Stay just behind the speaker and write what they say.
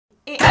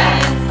It is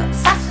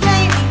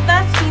Saturday the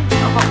 13th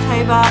of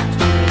October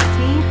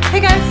 2018.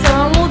 Hey guys, so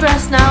I'm all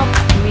dressed now.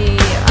 Me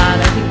and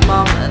I think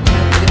Mum and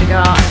we're gonna go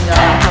out and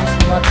have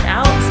some lunch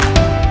out.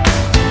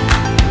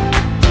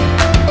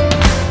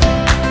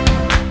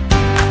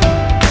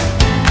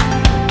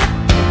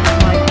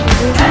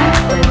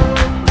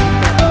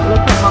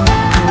 Look at Mum's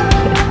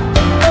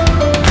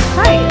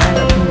Hi, I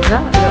got some dessert.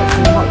 I got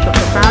some hot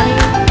chocolate brownie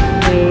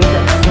with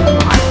some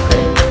ice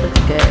cream. Looks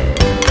good.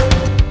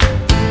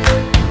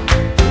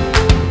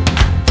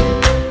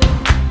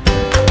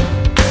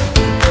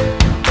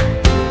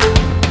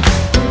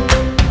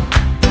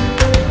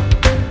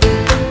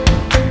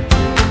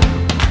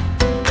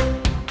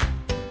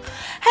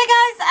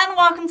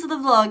 Welcome to the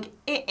vlog.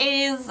 It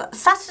is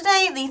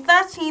Saturday the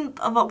 13th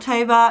of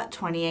October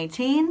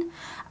 2018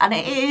 and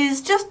it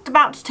is just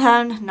about to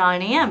turn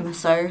 9 AM,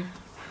 so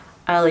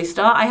early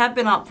start. I have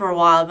been up for a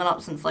while. I've been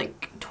up since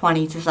like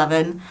 20 to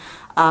 7.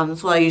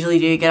 That's what I usually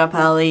do, get up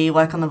early,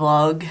 work on the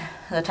vlog.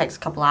 It takes a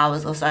couple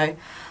hours or so. So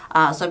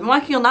I've been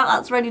working on that.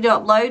 That's ready to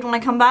upload when I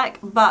come back,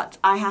 but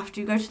I have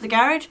to go to the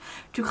garage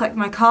to collect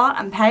my car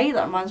and pay.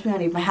 That reminds me I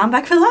need my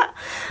handbag for that.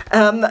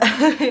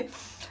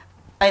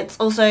 It's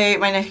also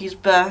my nephew's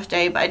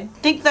birthday, but I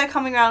think they're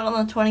coming around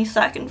on the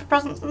 22nd for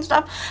presents and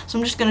stuff, so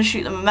I'm just going to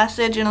shoot them a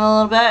message in a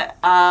little bit.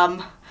 I'm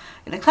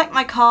going to collect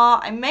my car.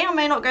 I may or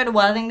may not go to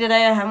Worthing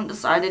today, I haven't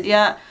decided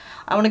yet.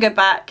 I want to go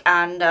back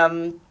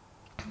and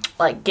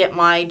like get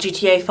my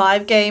GTA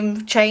 5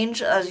 game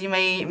changed, as you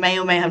may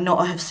or may have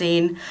not have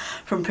seen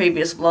from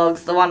previous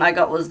vlogs. The one I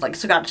got was like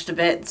scratched to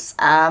bits,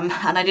 and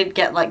I did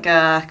get like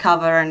a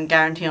cover and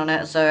guarantee on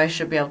it, so I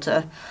should be able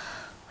to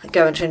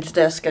go and change the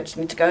disc. I just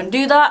need to go and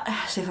do that,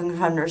 see if I can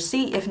find a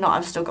receipt. If not,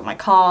 I've still got my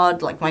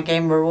card, like my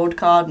game reward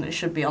card, and it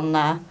should be on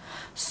there.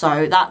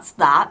 So that's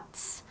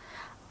that.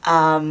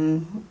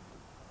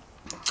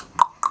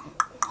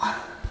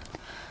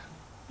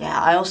 Yeah,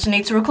 I also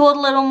need to record a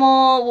little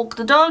more, walk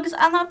the dogs,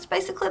 and that's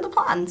basically the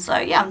plan. So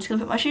yeah, I'm just gonna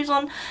put my shoes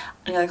on,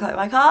 I'm gonna collect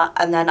my car,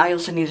 and then I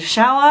also need a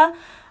shower,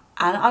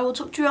 and I will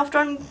talk to you after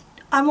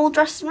I'm all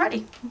dressed and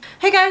ready.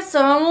 Hey guys,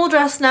 so I'm all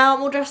dressed now,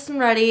 I'm all dressed and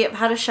ready, I've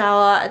had a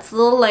shower. It's a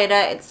little later,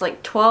 it's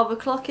like 12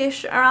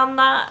 o'clock-ish around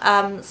that.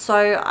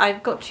 So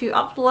I've got to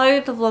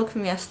upload the vlog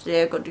from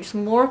yesterday, I've got to do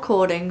some more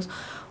recordings,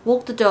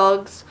 walk the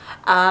dogs,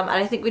 and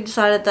I think we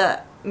decided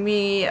that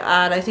me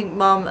and I think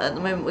Mum at the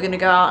moment we're going to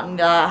go out and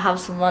have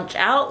some lunch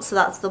out, so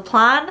that's the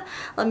plan.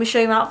 Let me show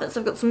you my outfits.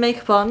 I've got some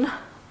makeup on.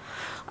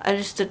 I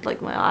just did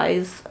like my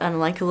eyes and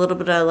like a little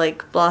bit of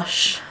like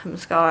blush,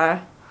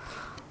 mascara,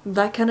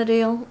 that kind of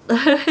deal.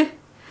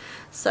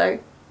 So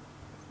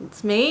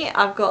it's me.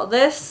 I've got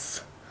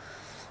this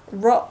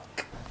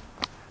rock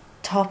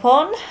top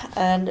on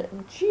and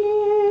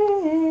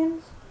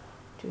jeans,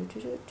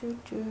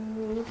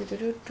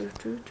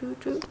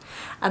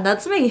 and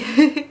that's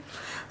me.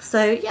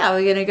 So yeah,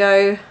 we're gonna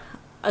go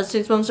as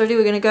soon as Mum's ready.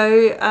 We're gonna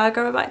go grab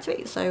a bite to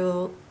eat,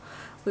 so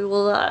we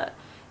will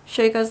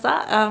show you guys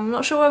that. I'm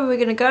not sure where we're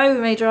gonna go.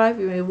 We may drive,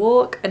 we may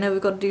walk. I know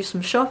we've got to do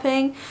some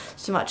shopping,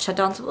 so we might just head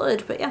down to the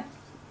village, but yeah,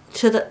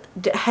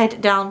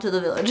 head down to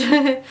the village.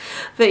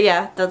 But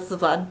yeah, that's the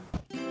plan.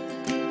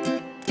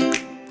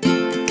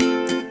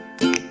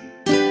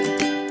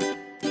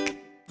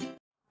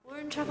 We're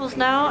in Travels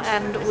now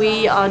and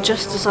we are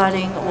just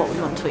deciding what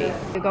we want to eat.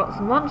 We got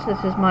some lunch. This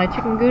is my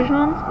chicken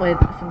goujons with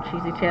some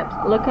cheesy chips.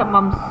 Look at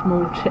Mum's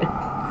small chips.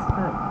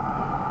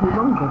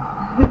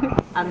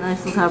 And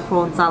this is her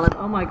prawn salad.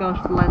 Oh my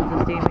gosh, the lens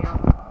is steaming up.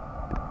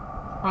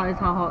 That is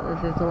how hot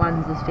this is, the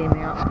lens is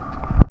steaming up.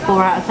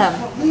 4 out of 10.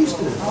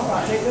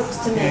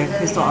 Yeah,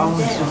 because I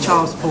wanted a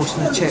child's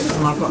portion of chips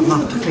and I've got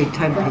enough to feed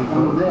 10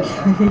 people.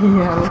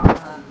 Yeah.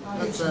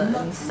 That's an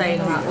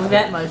insane amount. We'll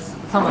get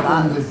some of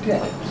that.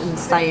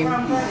 Insane.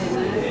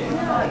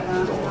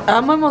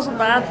 Mine wasn't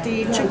bad.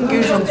 The chicken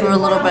goujons were a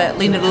little bit,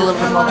 needed a little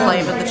bit more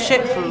flavour. The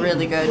chips were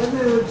really good.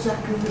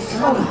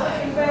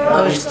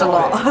 That was just a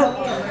lot.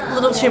 A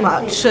little too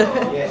much.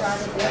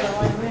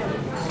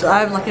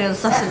 I'm like an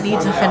obsessive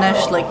need to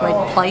finish like my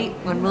plate.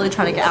 I'm really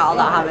trying to get out of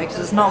that habit because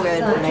it's not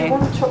good for me.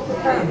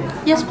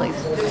 Yes please.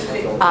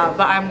 But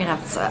I'm gonna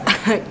have dessert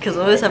because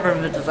I always have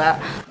room for dessert.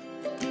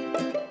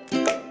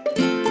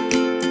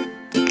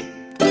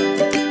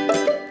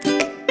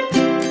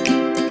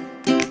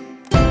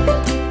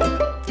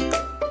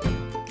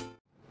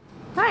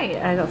 Right,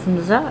 I got some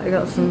dessert. I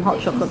got some hot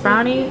chocolate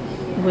brownie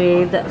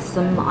with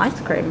some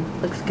ice cream.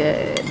 Looks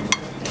good.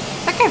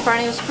 Okay,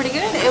 brownie was pretty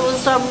good. It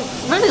was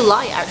really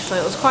light actually.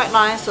 It was quite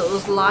nice. It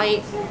was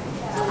light,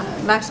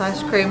 nice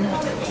ice cream.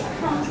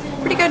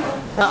 Pretty good.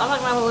 I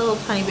like mine a little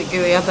tiny bit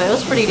gooier, but it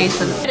was pretty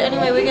decent.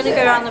 Anyway, we're gonna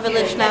go around the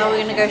village now.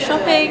 We're gonna go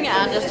shopping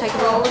and just take a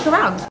little look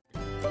around.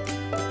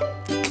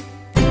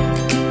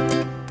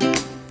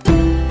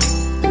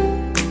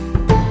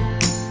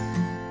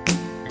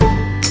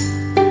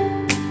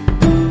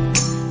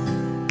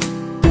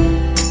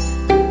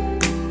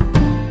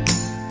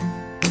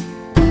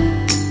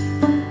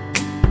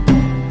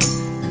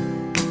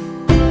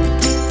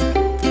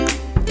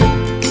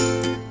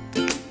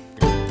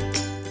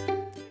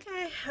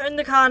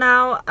 car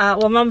now.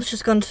 Well, Mum's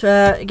just gone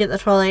to get the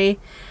trolley.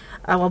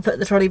 We'll put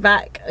the trolley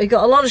back. We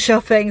got a lot of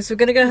shopping, so we're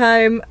gonna go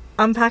home,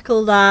 unpack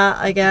all that,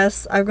 I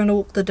guess. I'm gonna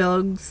walk the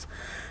dogs.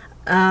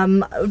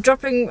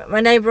 Dropping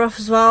my neighbour off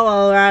as well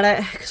while we're at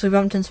it, because we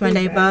bumped into my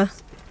neighbour.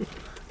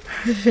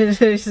 She's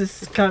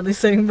just currently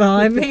sitting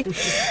behind me.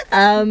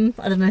 I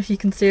don't know if you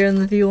can see her in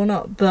the view or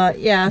not, but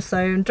yeah, so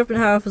I'm dropping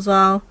her off as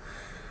well.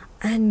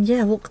 And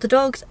yeah, walk the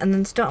dogs and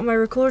then start my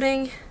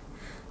recording.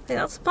 I think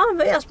that's the plan,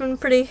 but yeah, it's been a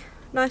pretty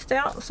nice day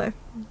out, so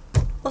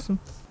awesome.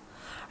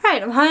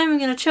 Right, I'm home, I'm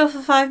gonna chill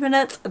for 5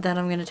 minutes, and then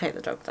I'm gonna take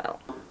the dogs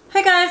out.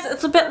 Hey guys,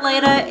 it's a bit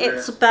later,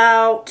 it's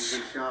about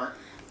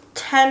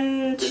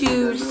 10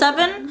 to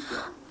 7.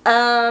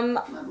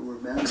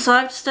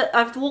 So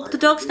I've walked the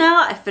dogs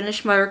now. I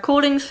finished my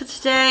recordings for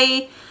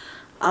today.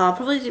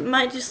 Probably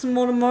might do some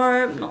more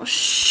tomorrow. I'm not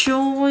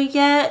sure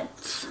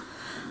yet.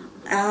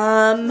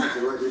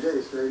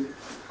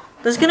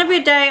 There's gonna be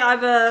a day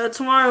either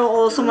tomorrow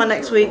or somewhere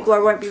next week where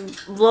I won't be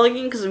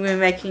vlogging because I'm gonna be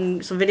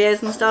making some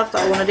videos and stuff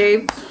that I want to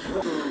do.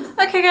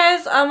 Okay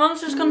guys, Mum's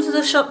just gone to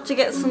the shop to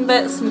get some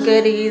bits, some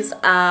goodies.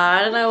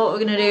 I don't know what we're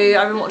gonna do.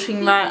 I've been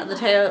watching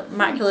the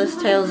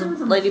Miraculous Tales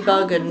of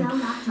Ladybug and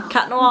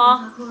Cat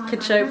Noir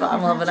kid show, but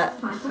I'm loving it.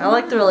 I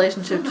like the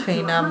relationship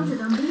between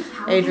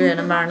Adrian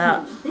and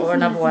Marinette, or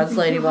in other words,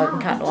 Ladybug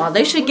and Cat Noir.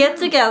 They should get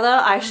together.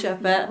 I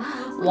ship it.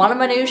 One of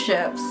my new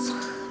ships,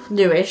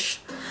 newish.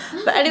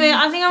 But anyway,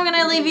 I think I'm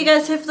gonna leave you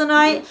guys here for the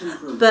night.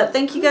 But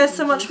thank you guys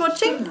so much for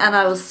watching, and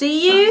I will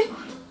see you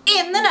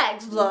in the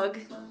next vlog.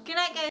 Good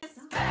night, guys.